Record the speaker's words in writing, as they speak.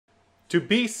To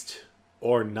beast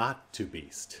or not to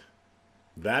beast?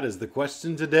 That is the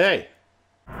question today.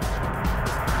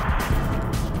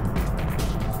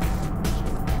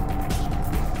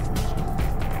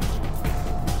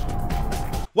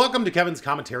 Welcome to Kevin's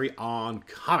Commentary on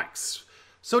Comics.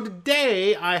 So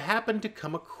today I happened to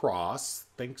come across,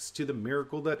 thanks to the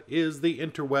miracle that is the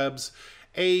interwebs,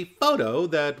 a photo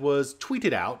that was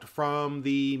tweeted out from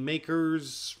the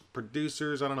makers,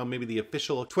 producers, I don't know, maybe the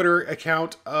official Twitter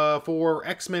account for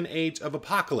X-Men Age of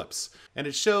Apocalypse. And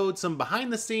it showed some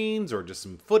behind the scenes, or just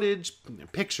some footage,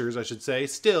 pictures I should say,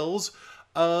 stills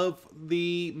of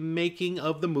the making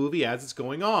of the movie as it's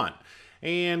going on.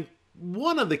 And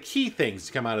one of the key things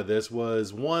to come out of this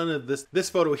was this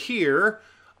photo here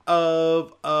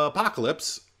of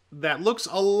Apocalypse that looks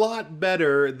a lot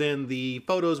better than the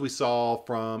photos we saw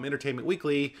from Entertainment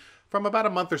Weekly from about a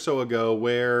month or so ago,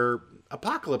 where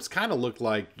Apocalypse kind of looked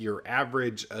like your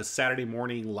average Saturday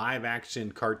morning live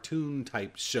action cartoon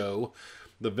type show,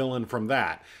 the villain from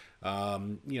that.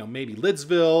 Maybe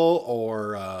Lidsville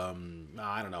or,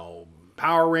 I don't know,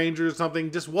 Power Rangers or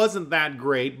something. Just wasn't that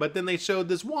great, but then they showed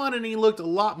this one and he looked a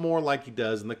lot more like he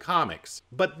does in the comics.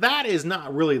 But that is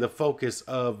not really the focus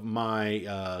of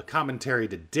my commentary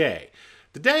today.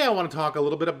 Today I want to talk a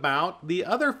little bit about the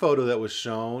other photo that was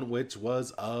shown, which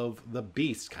was of the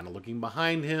Beast, kind of looking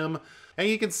behind him. And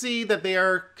you can see that they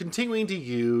are continuing to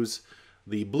use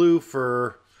the blue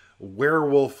fur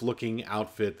werewolf looking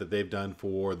outfit that they've done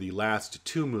for the last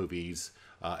two movies,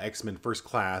 X-Men First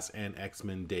Class and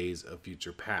X-Men Days of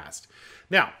Future Past.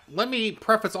 Now, let me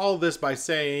preface all of this by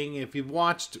saying, if you've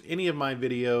watched any of my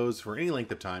videos for any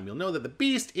length of time, you'll know that the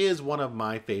Beast is one of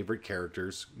my favorite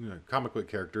characters, comic book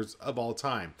characters of all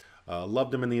time.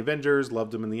 Loved him in the Avengers,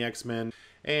 loved him in the X-Men,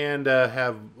 and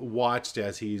have watched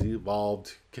as he's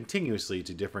evolved continuously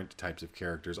to different types of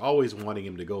characters, always wanting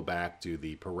him to go back to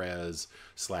the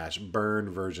Perez/Byrne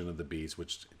version of the Beast,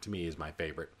 which to me is my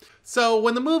favorite. So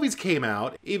when the movies came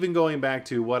out, even going back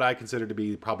to what I consider to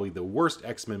be probably the worst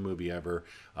X-Men movie ever,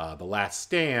 The Last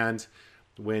Stand,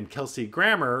 when Kelsey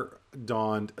Grammer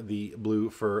donned the blue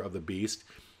fur of the Beast,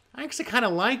 I actually kind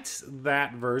of liked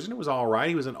that version. It was all right.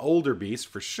 He was an older Beast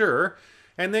for sure.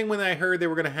 And then when I heard they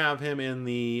were going to have him in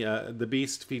the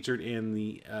Beast featured in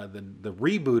the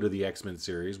reboot of the X-Men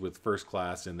series with First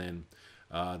Class and then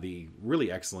the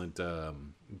really excellent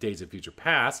Days of Future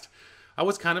Past, I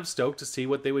was kind of stoked to see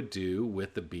what they would do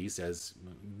with the Beast as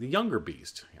the younger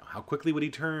Beast. How quickly would he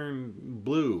turn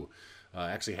blue?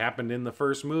 Actually happened in the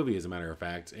first movie, as a matter of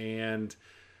fact. And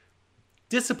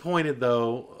disappointed,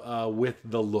 though, with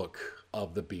the look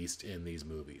of the Beast in these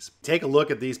movies. Take a look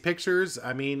at these pictures.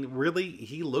 I mean, really,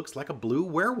 he looks like a blue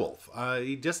werewolf.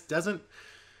 He just doesn't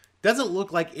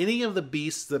look like any of the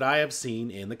Beasts that I have seen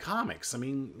in the comics. I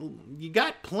mean, you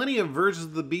got plenty of versions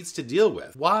of the Beast to deal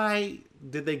with. Why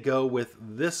did they go with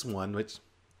this one? Which,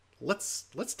 let's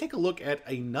take a look at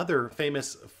another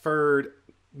famous furred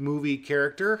movie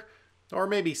character. Or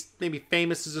maybe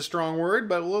famous is a strong word,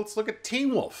 but let's look at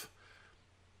Teen Wolf.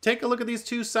 Take a look at these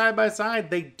two side by side.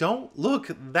 They don't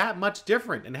look that much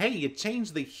different. And hey, you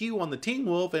change the hue on the Teen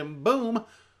Wolf and boom,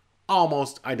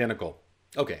 almost identical.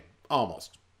 Okay,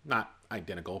 almost. Not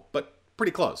identical, but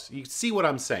pretty close. You see what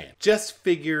I'm saying. Just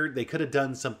figured they could have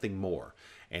done something more.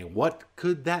 And what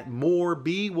could that more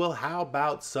be? Well, how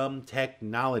about some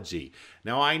technology?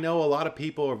 Now, I know a lot of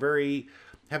people have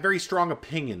very strong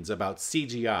opinions about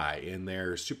CGI in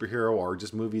their superhero or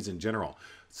just movies in general.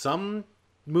 Some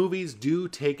movies do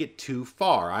take it too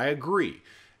far, I agree.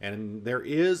 And there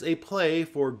is a play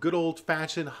for good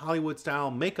old-fashioned Hollywood-style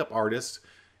makeup artists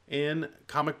in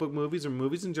comic book movies or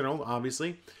movies in general,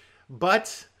 obviously.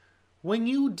 But when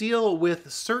you deal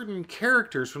with certain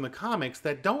characters from the comics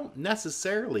that don't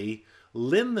necessarily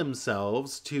lend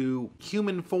themselves to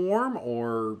human form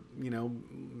or,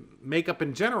 makeup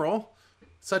in general,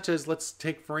 such as, let's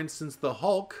take, for instance, the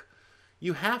Hulk,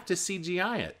 you have to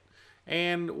CGI it.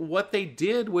 And what they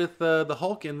did with the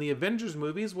Hulk in the Avengers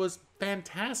movies was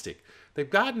fantastic. They've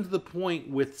gotten to the point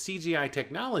with CGI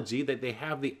technology that they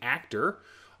have the actor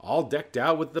all decked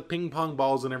out with the ping pong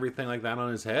balls and everything like that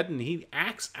on his head, and he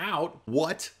acts out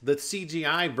what the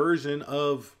CGI version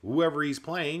of whoever he's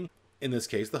playing, in this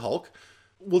case the Hulk,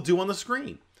 will do on the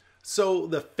screen. So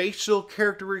the facial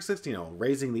characteristics,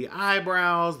 raising the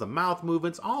eyebrows, the mouth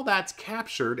movements, all that's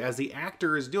captured as the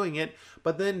actor is doing it,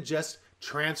 but then just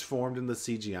transformed in the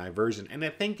CGI version. And I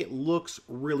think it looks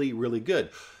really, really good.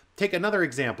 Take another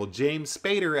example, James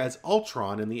Spader as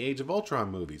Ultron in the Age of Ultron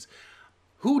movies.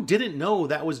 Who didn't know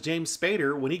that was James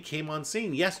Spader when he came on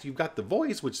scene? Yes, you've got the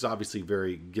voice, which is obviously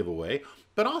very giveaway,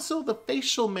 but also the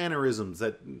facial mannerisms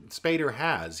that Spader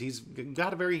has. He's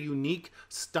got a very unique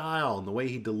style in the way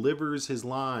he delivers his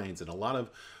lines, and a lot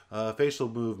of facial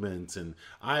movements and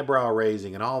eyebrow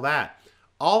raising and all that.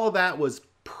 All of that was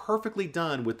perfectly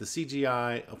done with the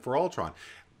CGI for Ultron.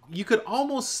 You could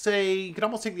almost take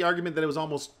the argument that it was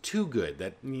almost too good.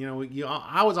 That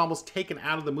I was almost taken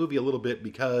out of the movie a little bit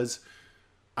because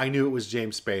I knew it was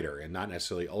James Spader and not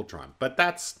necessarily Ultron. But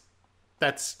that's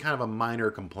kind of a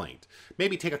minor complaint.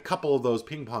 Maybe take a couple of those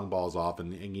ping pong balls off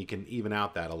and you can even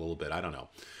out that a little bit. I don't know.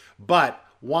 But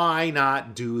why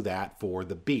not do that for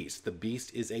the Beast? The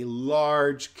Beast is a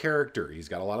large character. He's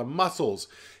got a lot of muscles.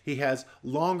 He has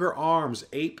longer arms,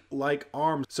 ape-like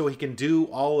arms, so he can do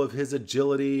all of his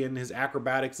agility and his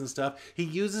acrobatics and stuff. He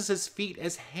uses his feet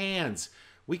as hands.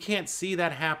 We can't see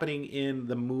that happening in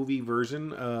the movie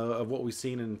version of what we've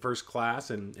seen in First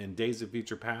Class and Days of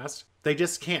Future Past. They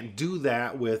just can't do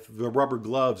that with the rubber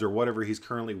gloves or whatever he's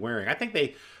currently wearing. I think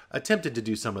they attempted to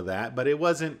do some of that, but it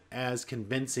wasn't as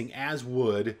convincing as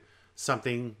would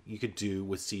something you could do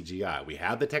with CGI. We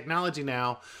have the technology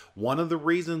now. One of the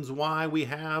reasons why we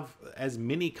have as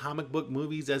many comic book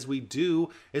movies as we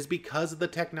do is because of the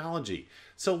technology.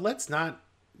 So let's not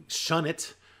shun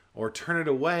it or turn it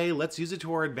away. Let's use it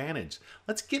to our advantage.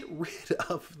 Let's get rid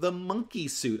of the monkey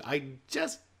suit. I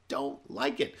just don't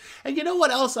like it. And you know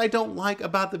what else I don't like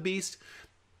about the Beast?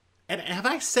 And have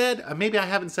I said, maybe I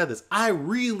haven't said this, I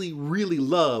really, really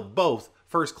love both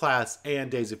First Class and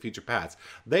Days of Future Past.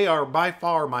 They are by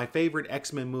far my favorite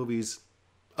X-Men movies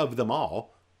of them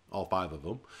all 5 of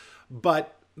them.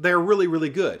 But they're really, really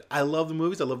good. I love the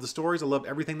movies, I love the stories, I love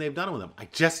everything they've done with them. I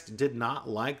just did not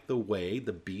like the way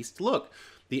the Beast looked.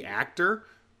 The actor,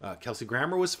 Kelsey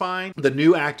Grammer, was fine. The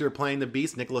new actor playing the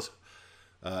Beast, Nicholas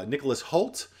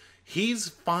Hoult, he's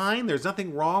fine. There's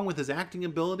nothing wrong with his acting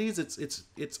abilities.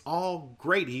 It's all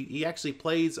great. He actually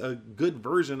plays a good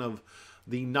version of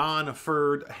the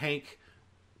non-furred Hank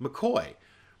McCoy.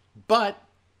 But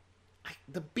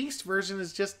the Beast version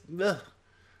is just, ugh.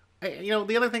 The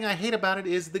other thing I hate about it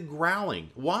is the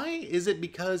growling. Why is it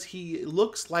because he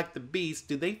looks like the Beast,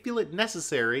 do they feel it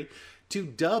necessary to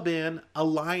dub in a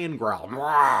lion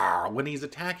growl when he's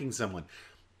attacking someone?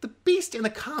 The Beast in the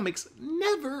comics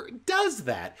never does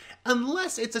that,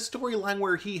 unless it's a storyline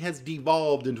where he has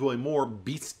devolved into a more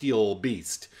bestial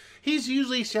beast. He's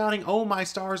usually shouting, "Oh, my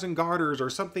stars and garters," or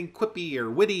something quippy or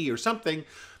witty or something.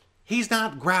 He's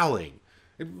not growling.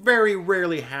 It very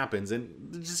rarely happens,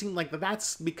 and it just seems like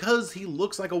that's because he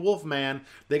looks like a wolf man,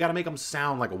 they gotta make him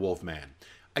sound like a wolf man.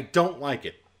 I don't like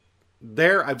it.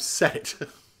 There, I've said it.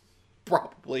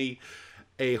 Probably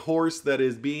a horse that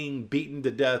is being beaten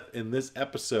to death in this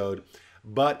episode,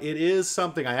 but it is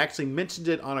something. I actually mentioned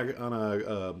it on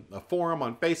a forum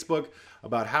on Facebook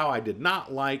about how I did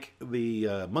not like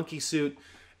the monkey suit,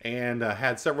 and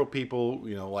had several people,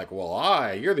 like,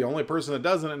 well, you're the only person that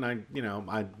doesn't, and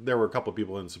there were a couple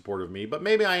people in support of me, but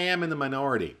maybe I am in the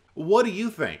minority. What do you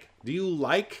think? Do you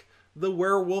like the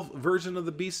werewolf version of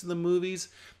the Beast in the movies?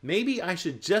 Maybe I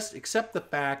should just accept the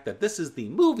fact that this is the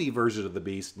movie version of the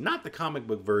Beast, not the comic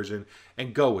book version,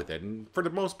 and go with it. And for the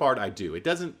most part, I do. It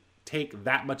doesn't take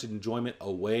that much enjoyment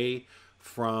away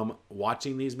from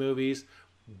watching these movies,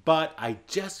 but I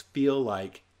just feel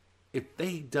like if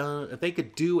they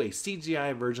could do a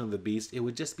CGI version of the Beast, it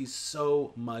would just be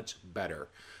so much better.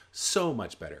 So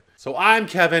much better. So I'm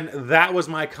Kevin. That was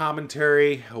my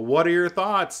commentary. What are your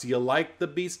thoughts? Do you like the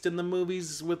Beast in the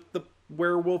movies with the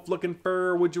werewolf looking fur,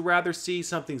 or would you rather see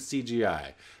something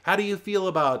CGI? How do you feel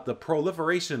about the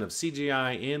proliferation of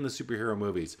CGI in the superhero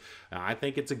movies? I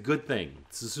think it's a good thing.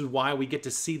 This is why we get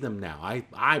to see them now,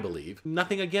 I believe.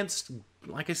 Nothing against,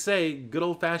 like I say, good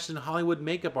old-fashioned Hollywood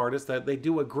makeup artists. That they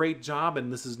do a great job,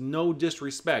 and this is no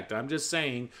disrespect. I'm just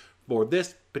saying, for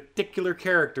this particular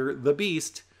character, the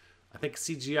Beast, I think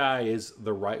CGI is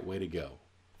the right way to go.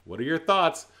 What are your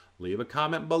thoughts? Leave a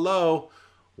comment below.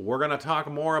 We're going to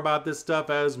talk more about this stuff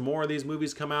as more of these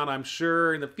movies come out, I'm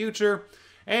sure, in the future.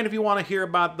 And if you want to hear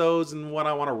about those and what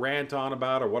I want to rant on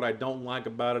about, or what I don't like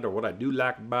about it, or what I do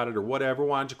like about it, or whatever,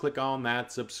 why don't you click on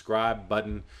that subscribe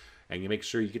button and you make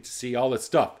sure you get to see all this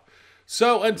stuff.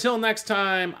 So until next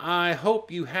time, I hope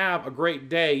you have a great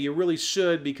day. You really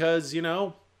should, because,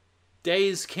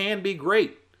 days can be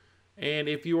great. And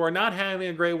if you are not having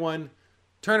a great one,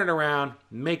 turn it around,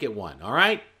 make it one, all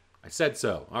right? I said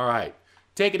so. All right.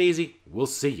 Take it easy. We'll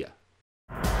see ya.